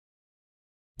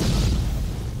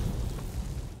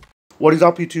What is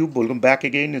up, YouTube? Welcome back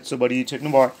again. It's your buddy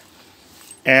Technobar,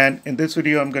 and in this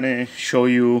video I'm gonna show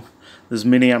you this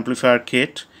mini amplifier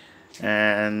kit,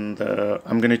 and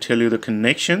I'm gonna tell you the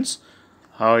connections,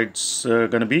 how it's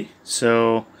gonna be.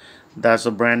 So that's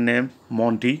the brand name,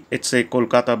 Monty. It's a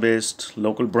Kolkata based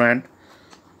local brand.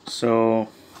 So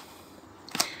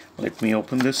let me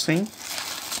open this thing.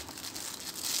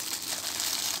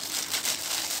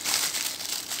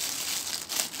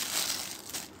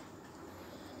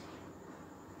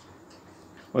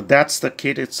 Well, that's the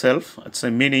kit itself. It's a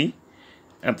mini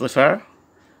amplifier,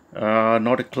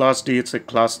 not a class D, it's a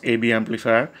class AB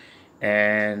amplifier,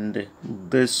 and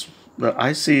the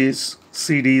IC is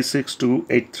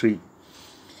CD6283.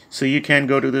 So you can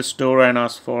go to the store and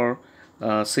ask for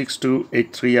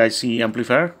 6283 IC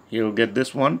amplifier. You'll get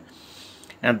this one,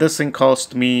 and this thing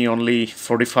cost me only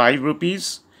 45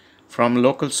 rupees from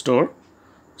local store,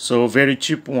 so very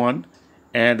cheap one.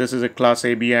 And this is a class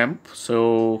AB amp,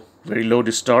 so very low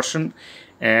distortion,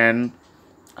 and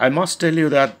I must tell you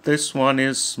that this one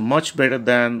is much better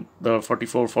than the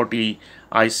 4440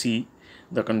 IC,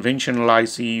 the conventional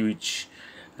IC, which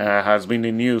has been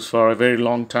in use for a very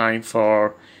long time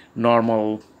for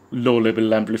normal low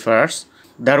level amplifiers.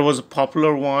 That was a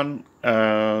popular one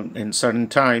in certain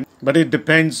time, but it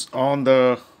depends on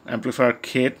the amplifier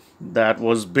kit that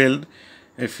was built.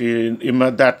 If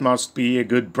that must be a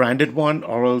good branded one,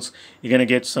 or else you're gonna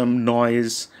get some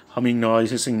noise, humming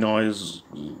noise, hissing noise,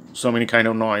 so many kind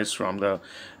of noise from the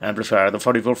amplifier. The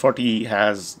 4440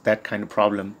 has that kind of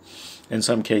problem in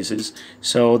some cases.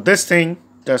 So this thing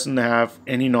doesn't have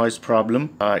any noise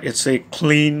problem. It's a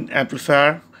clean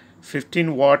amplifier,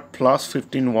 15 watt plus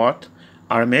 15 watt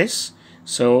RMS.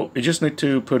 So you just need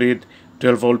to put it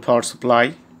 12 volt power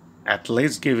supply. At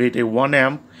least give it a 1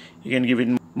 amp. You can give it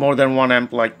more than 1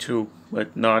 amp, like 2,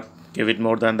 but not give it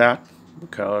more than that,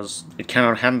 because it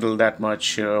cannot handle that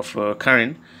much of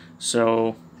current.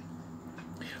 So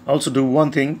also do one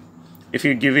thing: if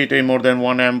you give it a more than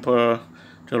 1 amp to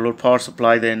load power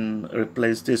supply, then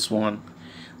replace this one.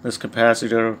 This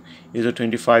capacitor is a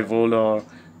 25 volt or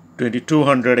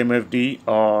 2200 MFD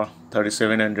or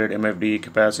 3700 MFD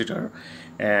capacitor,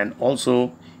 and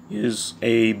also use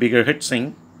a bigger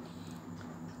heatsink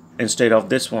instead of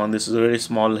this one. This is a very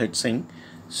small heatsink,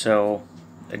 so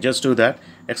just do that.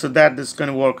 Except that this is going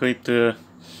to work with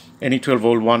any 12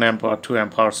 volt 1 amp or 2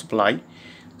 amp power supply.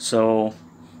 So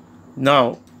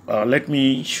now let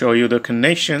me show you the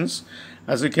connections.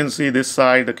 As you can see, this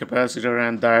side the capacitor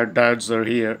and diodes are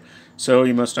here, so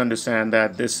you must understand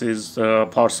that this is the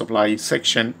power supply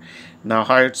section. Now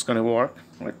how it's going to work,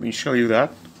 let me show you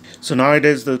that. So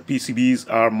nowadays the PCBs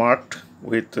are marked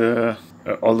with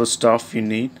all the stuff you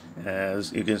need.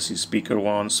 As you can see, speaker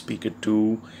 1, speaker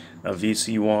 2,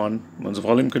 VC1, one's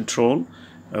volume control,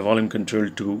 volume control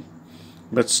 2.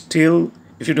 But still,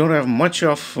 if you don't have much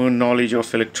of knowledge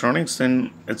of electronics,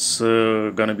 then it's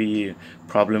gonna be a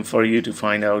problem for you to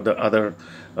find out the other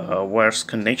wires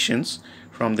connections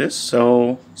from this.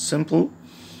 So simple,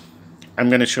 I'm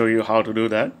gonna show you how to do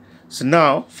that. So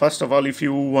now, first of all, if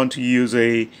you want to use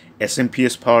a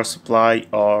SMPS power supply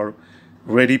or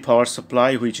ready power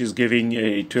supply, which is giving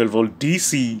a 12 volt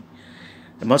DC,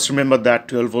 you must remember that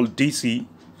 12 volt DC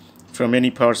from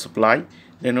any power supply,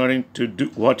 then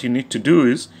what you need to do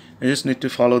is you just need to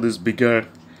follow this bigger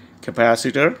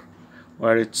capacitor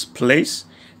where it's placed,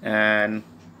 and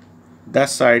that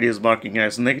side is marking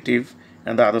as negative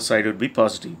and the other side would be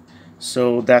positive.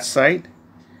 So that side,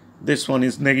 this one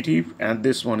is negative and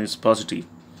this one is positive.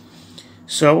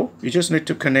 So you just need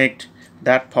to connect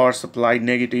that power supply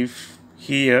negative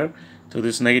here to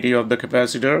this negative of the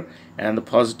capacitor, and the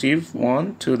positive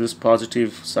one to this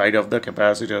positive side of the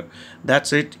capacitor.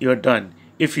 That's it, you're done.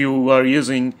 If you are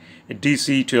using a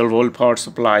DC 12 volt power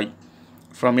supply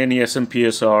from any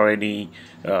SMPS or any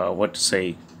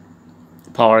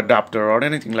power adapter or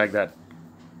anything like that,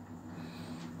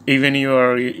 even you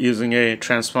are using a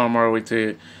transformer with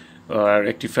a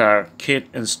rectifier kit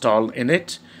installed in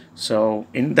it, so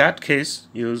in that case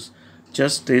use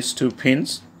just these 2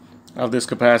 pins of this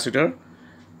capacitor,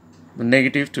 the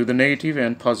negative to the negative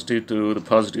and positive to the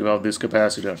positive of this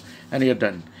capacitor, and you're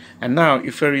done. And now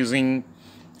if you're using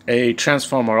a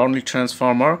transformer, only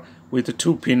transformer with a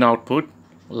 2 pin output,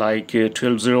 like a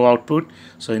 12-0 output,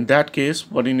 so in that case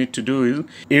what you need to do is,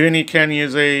 even you can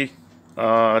use a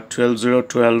 12-0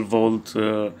 12 volt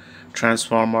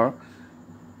transformer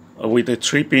with a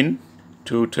 3 pin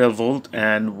to 12 volt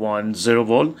and 1 0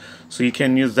 volt, so you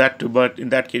can use that too, but in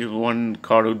that case one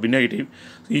card would be negative.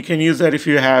 So you can use that if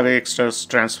you have an extra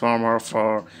transformer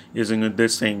for using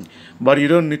this thing, but you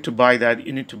don't need to buy that.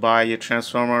 You need to buy a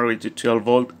transformer with a 12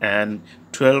 volt and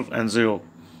 12 and 0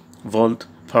 volt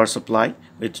power supply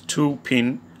with 2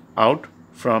 pin out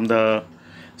from the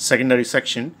secondary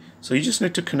section. So you just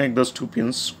need to connect those 2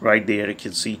 pins right there, you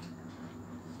can see.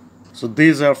 So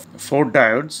these are 4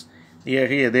 diodes.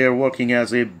 They are working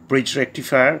as a bridge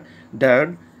rectifier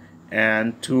diode,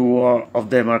 and 2 of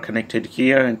them are connected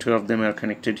here and 2 of them are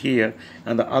connected here,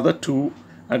 and the other 2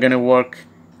 are going to work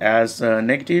as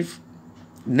negative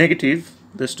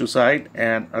this 2 side,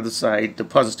 and other side the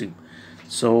positive.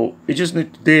 So you just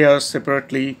need, they are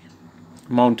separately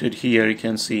mounted here, you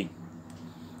can see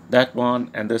that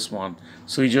one and this one.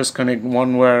 So you just connect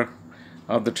one wire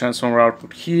of the transformer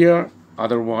output here,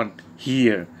 other one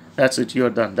here. That's it, you're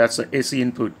done. That's the AC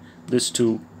input, this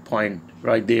 2 point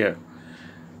right there.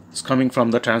 It's coming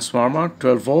from the transformer,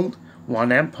 12 volt,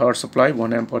 1 amp power supply,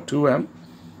 1 amp or 2 amp.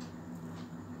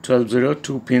 12 0,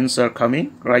 2 pins are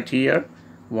coming right here,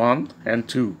 1 and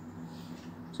 2.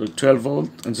 So 12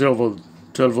 volt and 0 volt,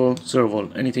 12 volt, 0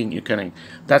 volt, anything you connect.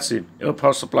 That's it, your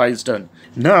power supply is done.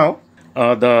 Now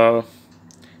the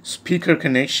speaker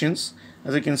connections,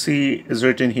 as you can see, is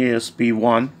written here as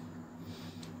P1.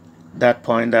 That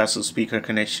point, that's a speaker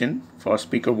connection for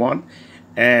speaker 1,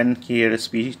 and here is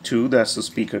P2, that's the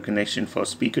speaker connection for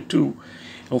speaker 2.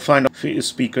 You'll find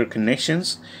speaker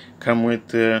connections come with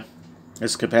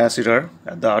this capacitor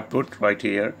at the output right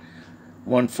here,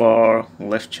 one for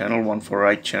left channel, one for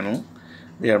right channel.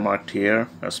 They are marked here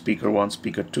as speaker 1,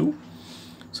 speaker 2.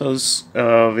 So it's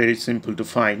very simple to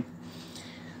find.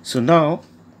 So now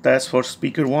that's for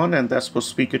speaker 1 and that's for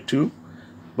speaker 2,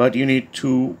 but you need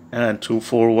 2 and 2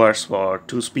 4 wires for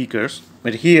 2 speakers.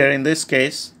 But here in this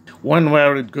case, one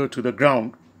wire would go to the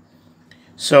ground,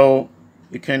 so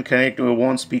you can connect to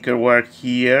one speaker wire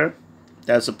here,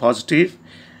 that's a positive,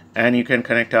 and you can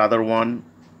connect the other one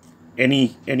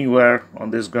anywhere on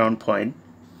this ground point.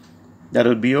 That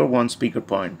would be your one speaker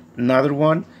point. Another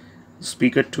one,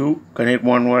 speaker 2, connect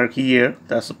one wire here,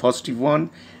 that's a positive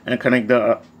one, and connect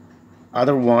the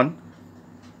other one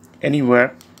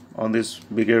anywhere on this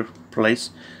bigger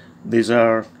place. These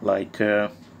are like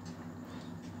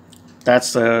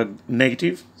that's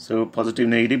negative, so positive,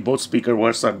 negative, both speaker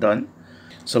wires are done.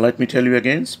 So let me tell you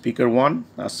again, speaker 1,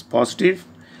 that's positive,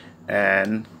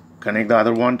 and connect the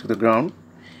other one to the ground,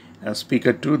 and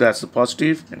speaker 2, that's the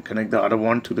positive, and connect the other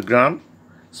one to the ground.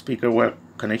 Speaker wire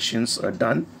connections are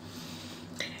done.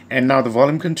 And now the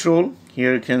volume control,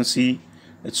 here you can see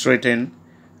it's written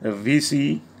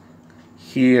VC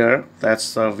here,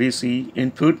 that's the VC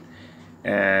input,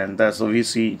 and that's the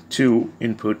VC2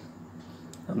 input,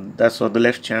 and that's for the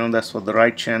left channel, that's for the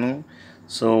right channel.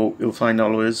 So you'll find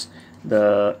always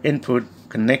the input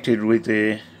connected with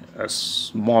a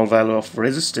small value of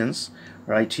resistance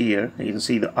right here. You can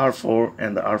see the R4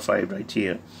 and the R5 right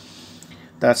here.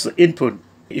 That's the input.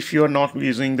 If you are not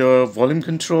using the volume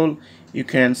control, you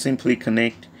can simply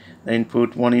connect the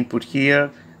input, one input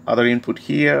here, other input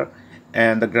here,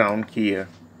 and the ground here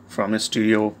from a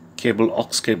stereo cable,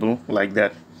 aux cable, like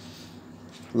that.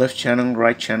 Left channel,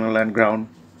 right channel, and ground.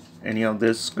 Any of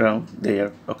this ground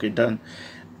there. Okay, done.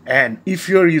 And if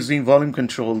you're using volume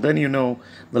control, then you know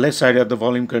the left side of the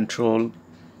volume control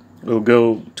will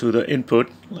go to the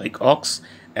input like aux,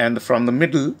 and from the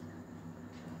middle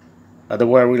the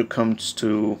wire will come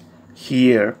to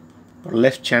here,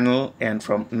 left channel, and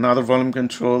from another volume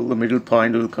control the middle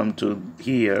point will come to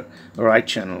here, the right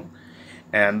channel,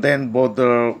 and then both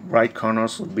the right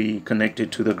corners will be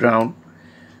connected to the ground.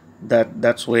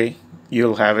 That's way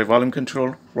you'll have a volume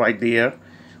control right there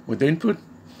with the input.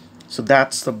 So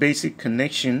that's the basic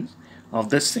connection of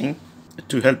this thing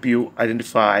to help you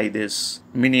identify this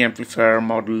mini amplifier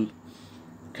model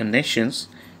connections.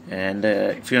 And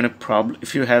if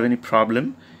you have any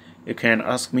problem, you can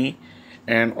ask me,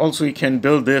 and also you can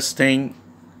build this thing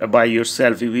by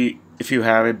yourself if you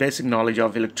have a basic knowledge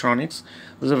of electronics.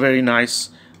 This is a very nice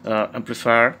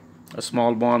amplifier, a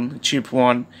small one, a cheap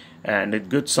one, and a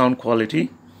good sound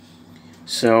quality.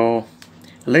 So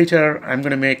later I'm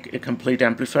gonna make a complete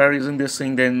amplifier using this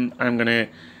thing, then I'm gonna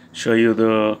show you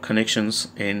the connections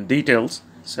in details.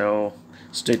 So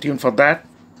stay tuned for that.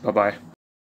 Bye bye.